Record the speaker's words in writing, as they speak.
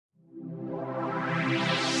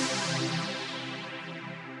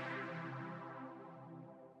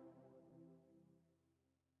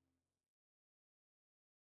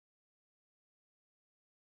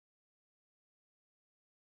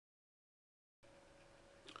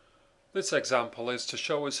This example is to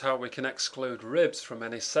show us how we can exclude ribs from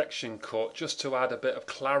any section cut, just to add a bit of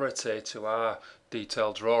clarity to our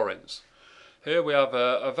detailed drawings. Here we have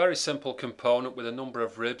a very simple component with a number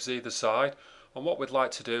of ribs either side, and what we'd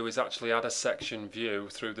like to do is actually add a section view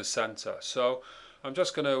through the center. So I'm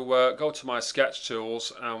just going to go to my sketch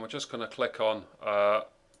tools, and we're just going to click on a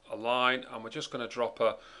line, and we're just going to drop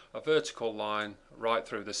a vertical line right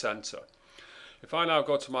through the center. If I now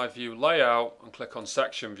go to my view layout and click on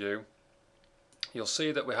section view, you'll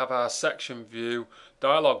see that we have our section view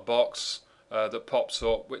dialog box that pops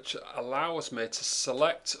up, which allows me to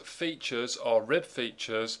select features or rib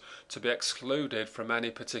features to be excluded from any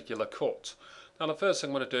particular cut. Now the first thing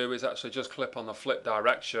I'm going to do is actually just click on the flip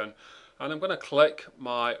direction, and I'm going to click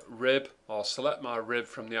my rib or select my rib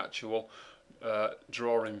from the actual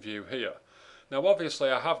drawing view here. Now obviously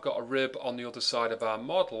I have got a rib on the other side of our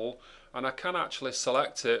model, and I can actually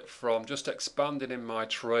select it from just expanding in my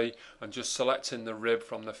tree and just selecting the rib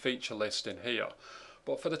from the feature list in here.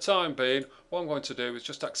 But for the time being, what I'm going to do is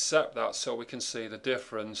just accept that so we can see the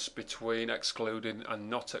difference between excluding and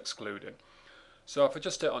not excluding. So if I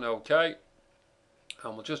just hit on OK,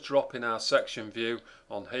 and we'll just drop in our section view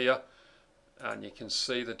on here, and you can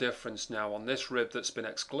see the difference now on this rib that's been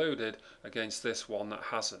excluded against this one that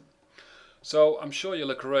hasn't. So I'm sure you'll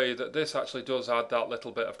agree that this actually does add that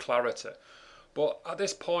little bit of clarity. But at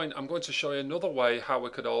this point I'm going to show you another way how we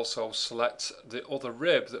could also select the other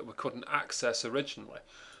rib that we couldn't access originally.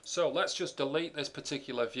 So let's just delete this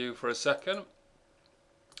particular view for a second,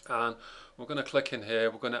 and we're going to click in here.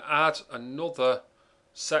 We're going to add another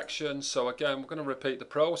section. So again, we're going to repeat the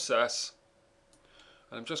process,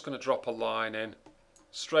 and I'm just going to drop a line in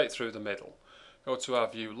straight through the middle. Go to our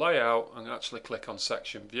view layout and actually click on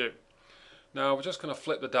section view. Now we're just going to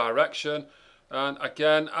flip the direction, and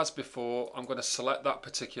again as before I'm going to select that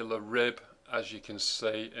particular rib, as you can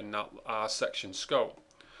see in that our section scope.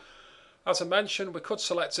 As I mentioned, we could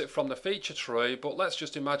select it from the feature tree, but let's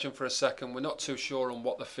just imagine for a second we're not too sure on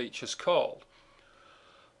what the feature's called.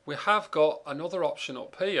 We have got another option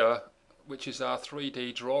up here, which is our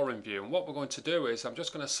 3D drawing view, and what we're going to do is I'm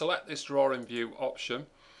just going to select this drawing view option,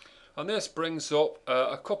 and this brings up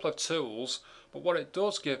a couple of tools, but what it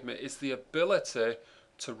does give me is the ability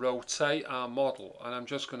to rotate our model, and I'm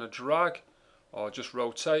just going to drag or just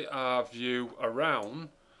rotate our view around,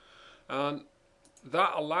 and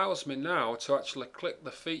that allows me now to actually click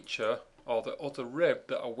the feature or the other rib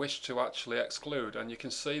that I wish to actually exclude, and you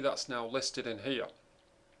can see that's now listed in here.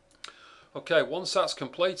 Okay, once that's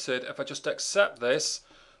completed, if I just accept this,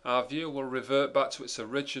 our view will revert back to its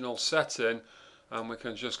original setting, and we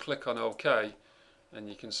can just click on OK, and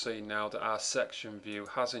you can see now that our section view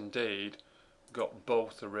has indeed got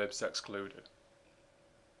both the ribs excluded.